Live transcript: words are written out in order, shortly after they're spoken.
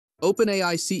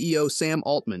OpenAI CEO Sam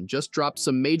Altman just dropped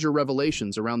some major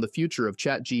revelations around the future of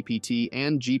ChatGPT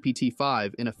and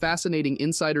GPT-5 in a fascinating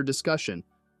insider discussion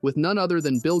with none other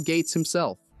than Bill Gates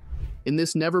himself. In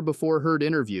this never-before-heard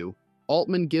interview,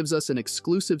 Altman gives us an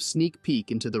exclusive sneak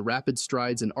peek into the rapid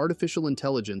strides in artificial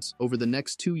intelligence over the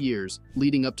next 2 years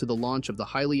leading up to the launch of the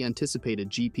highly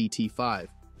anticipated GPT-5.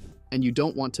 And you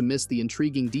don't want to miss the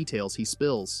intriguing details he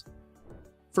spills.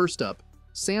 First up,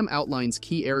 Sam outlines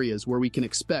key areas where we can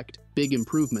expect big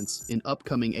improvements in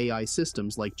upcoming AI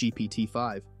systems like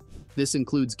GPT-5. This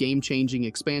includes game-changing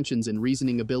expansions in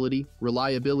reasoning ability,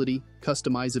 reliability,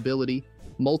 customizability,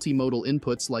 multimodal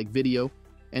inputs like video,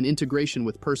 and integration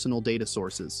with personal data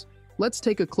sources. Let's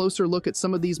take a closer look at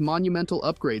some of these monumental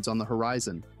upgrades on the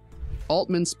horizon.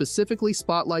 Altman specifically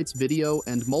spotlights video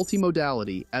and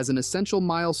multimodality as an essential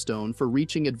milestone for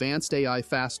reaching advanced AI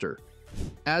faster.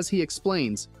 As he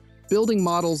explains, building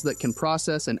models that can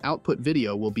process and output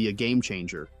video will be a game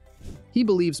changer. He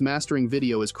believes mastering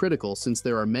video is critical since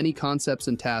there are many concepts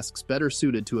and tasks better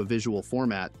suited to a visual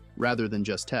format rather than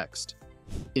just text.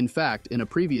 In fact, in a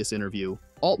previous interview,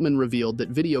 Altman revealed that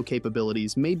video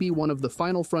capabilities may be one of the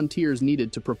final frontiers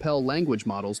needed to propel language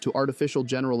models to artificial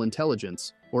general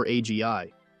intelligence, or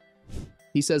AGI.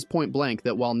 He says point blank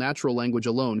that while natural language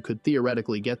alone could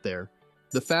theoretically get there,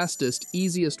 the fastest,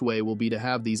 easiest way will be to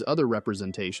have these other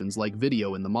representations like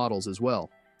video in the models as well.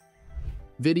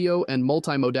 Video and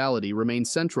multimodality remain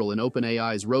central in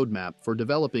OpenAI's roadmap for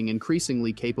developing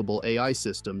increasingly capable AI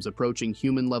systems approaching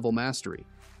human-level mastery.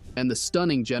 And the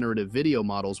stunning generative video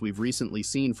models we've recently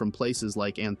seen from places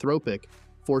like Anthropic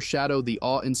foreshadow the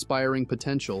awe-inspiring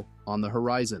potential on the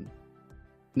horizon.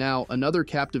 Now, another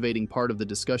captivating part of the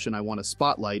discussion I want to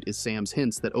spotlight is Sam's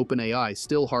hints that OpenAI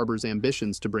still harbors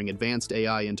ambitions to bring advanced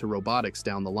AI into robotics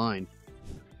down the line.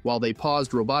 While they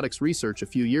paused robotics research a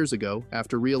few years ago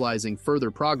after realizing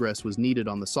further progress was needed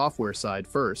on the software side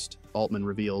first, Altman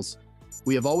reveals,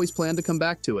 we have always planned to come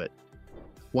back to it.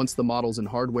 Once the models and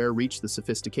hardware reach the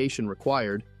sophistication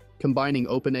required, combining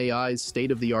OpenAI's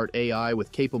state-of-the-art AI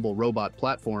with capable robot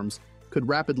platforms could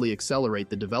rapidly accelerate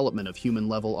the development of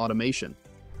human-level automation.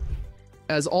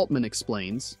 As Altman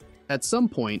explains, at some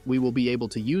point we will be able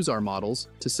to use our models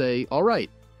to say, all right,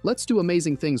 let's do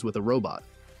amazing things with a robot.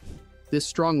 This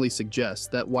strongly suggests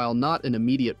that while not an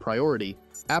immediate priority,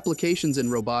 applications in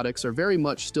robotics are very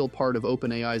much still part of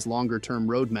OpenAI's longer-term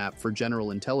roadmap for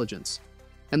general intelligence.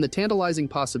 And the tantalizing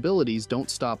possibilities don't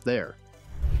stop there.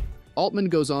 Altman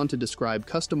goes on to describe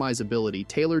customizability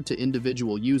tailored to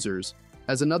individual users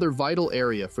as another vital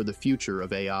area for the future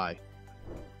of AI.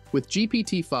 With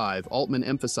GPT-5, Altman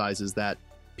emphasizes that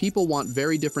people want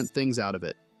very different things out of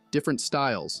it, different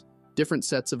styles, different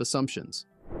sets of assumptions.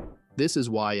 This is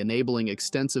why enabling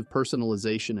extensive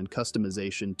personalization and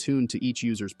customization tuned to each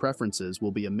user's preferences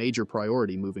will be a major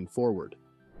priority moving forward.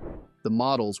 The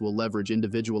models will leverage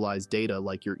individualized data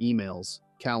like your emails,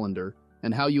 calendar,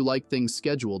 and how you like things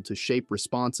scheduled to shape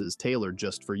responses tailored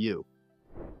just for you.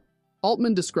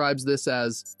 Altman describes this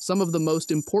as some of the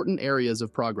most important areas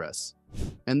of progress.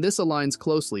 And this aligns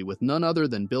closely with none other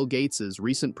than Bill Gates'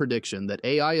 recent prediction that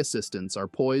AI assistants are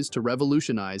poised to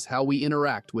revolutionize how we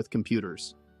interact with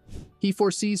computers. He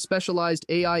foresees specialized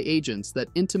AI agents that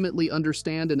intimately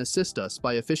understand and assist us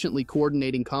by efficiently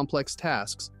coordinating complex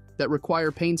tasks that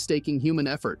require painstaking human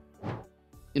effort.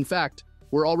 In fact,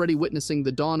 we're already witnessing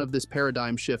the dawn of this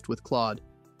paradigm shift with Claude,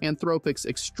 Anthropic's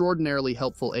extraordinarily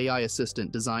helpful AI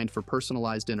assistant designed for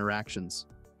personalized interactions.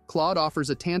 Claude offers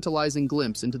a tantalizing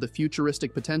glimpse into the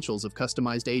futuristic potentials of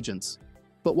customized agents.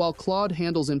 But while Claude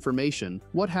handles information,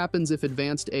 what happens if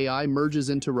advanced AI merges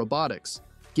into robotics,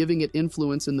 giving it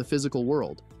influence in the physical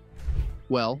world?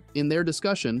 Well, in their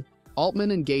discussion,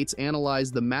 Altman and Gates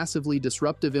analyzed the massively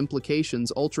disruptive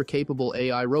implications ultra-capable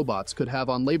AI robots could have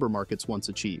on labor markets once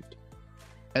achieved.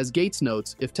 As Gates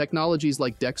notes, if technologies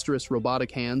like dexterous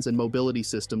robotic hands and mobility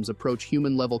systems approach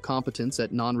human-level competence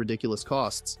at non-ridiculous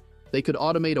costs, they could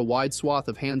automate a wide swath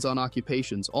of hands-on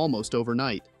occupations almost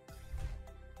overnight.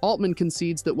 Altman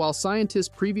concedes that while scientists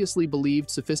previously believed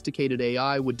sophisticated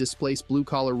AI would displace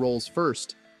blue-collar roles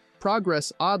first,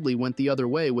 progress oddly went the other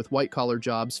way with white-collar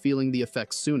jobs feeling the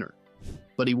effects sooner.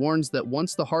 But he warns that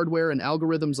once the hardware and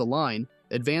algorithms align,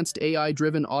 advanced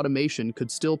AI-driven automation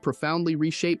could still profoundly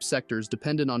reshape sectors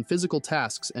dependent on physical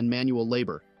tasks and manual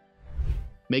labor.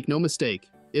 Make no mistake,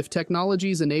 if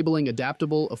technologies enabling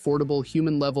adaptable, affordable,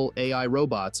 human-level AI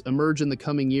robots emerge in the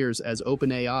coming years as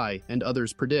OpenAI and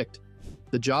others predict,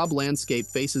 the job landscape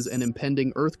faces an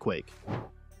impending earthquake.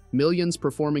 Millions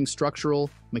performing structural,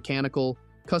 mechanical,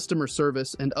 customer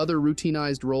service, and other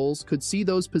routinized roles could see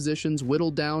those positions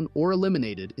whittled down or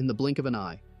eliminated in the blink of an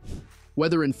eye.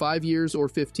 Whether in 5 years or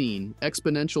 15,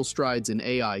 exponential strides in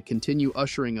AI continue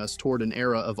ushering us toward an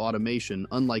era of automation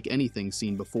unlike anything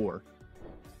seen before.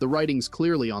 The writing's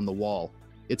clearly on the wall.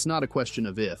 It's not a question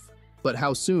of if, but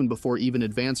how soon before even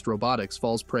advanced robotics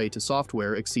falls prey to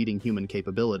software exceeding human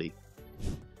capability.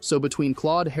 So between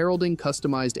Claude heralding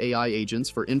customized AI agents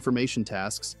for information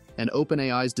tasks and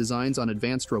OpenAI's designs on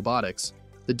advanced robotics,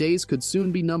 the days could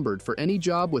soon be numbered for any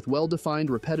job with well-defined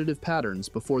repetitive patterns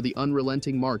before the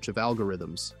unrelenting march of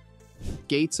algorithms.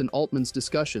 Gates and Altman's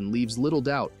discussion leaves little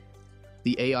doubt.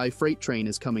 The AI freight train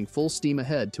is coming full steam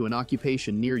ahead to an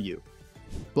occupation near you.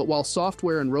 But while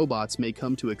software and robots may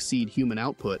come to exceed human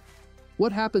output,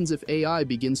 what happens if AI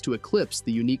begins to eclipse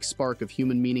the unique spark of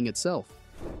human meaning itself?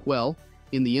 Well,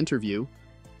 in the interview,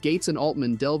 Gates and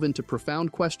Altman delve into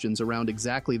profound questions around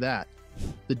exactly that.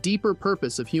 The deeper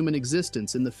purpose of human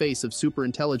existence in the face of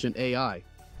superintelligent AI.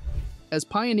 As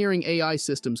pioneering AI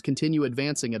systems continue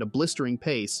advancing at a blistering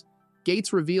pace,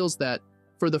 Gates reveals that,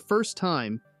 for the first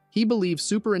time, he believes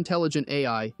superintelligent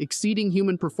AI exceeding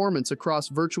human performance across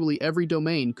virtually every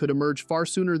domain could emerge far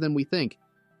sooner than we think,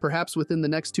 perhaps within the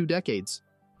next 2 decades.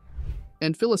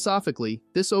 And philosophically,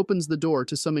 this opens the door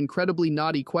to some incredibly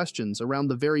knotty questions around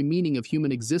the very meaning of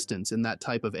human existence in that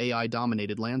type of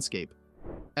AI-dominated landscape.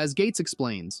 As Gates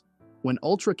explains, when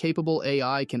ultra-capable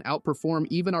AI can outperform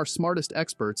even our smartest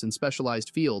experts in specialized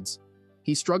fields,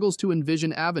 he struggles to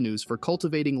envision avenues for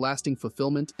cultivating lasting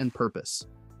fulfillment and purpose.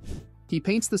 He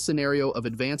paints the scenario of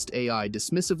advanced AI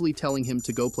dismissively telling him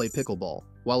to go play pickleball,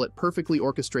 while it perfectly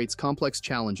orchestrates complex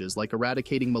challenges like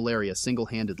eradicating malaria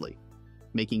single-handedly,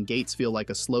 making Gates feel like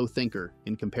a slow thinker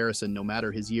in comparison no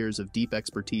matter his years of deep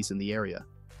expertise in the area.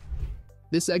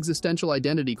 This existential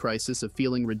identity crisis of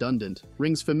feeling redundant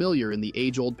rings familiar in the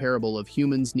age-old parable of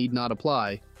humans need not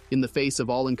apply in the face of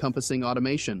all-encompassing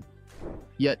automation.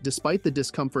 Yet, despite the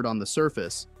discomfort on the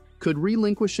surface, could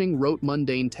relinquishing rote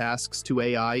mundane tasks to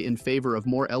AI in favor of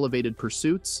more elevated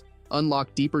pursuits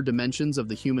unlock deeper dimensions of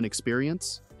the human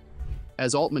experience?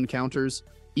 As Altman counters,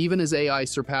 even as AI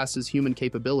surpasses human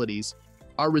capabilities,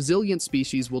 our resilient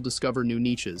species will discover new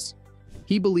niches.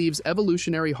 He believes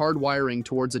evolutionary hardwiring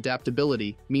towards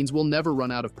adaptability means we'll never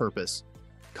run out of purpose.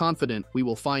 Confident we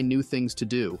will find new things to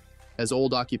do as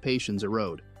old occupations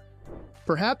erode.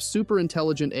 Perhaps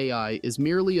superintelligent AI is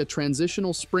merely a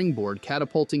transitional springboard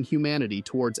catapulting humanity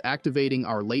towards activating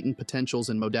our latent potentials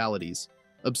and modalities,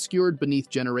 obscured beneath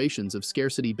generations of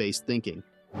scarcity-based thinking.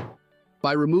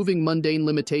 By removing mundane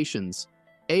limitations,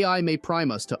 AI may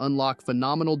prime us to unlock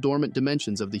phenomenal dormant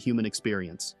dimensions of the human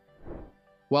experience.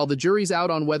 While the jury's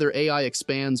out on whether AI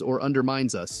expands or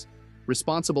undermines us,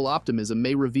 responsible optimism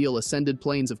may reveal ascended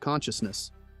planes of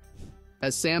consciousness.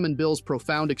 As Sam and Bill's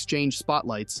profound exchange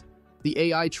spotlights, the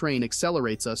AI train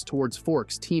accelerates us towards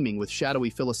forks teeming with shadowy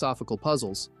philosophical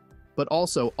puzzles, but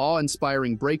also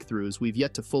awe-inspiring breakthroughs we've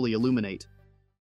yet to fully illuminate.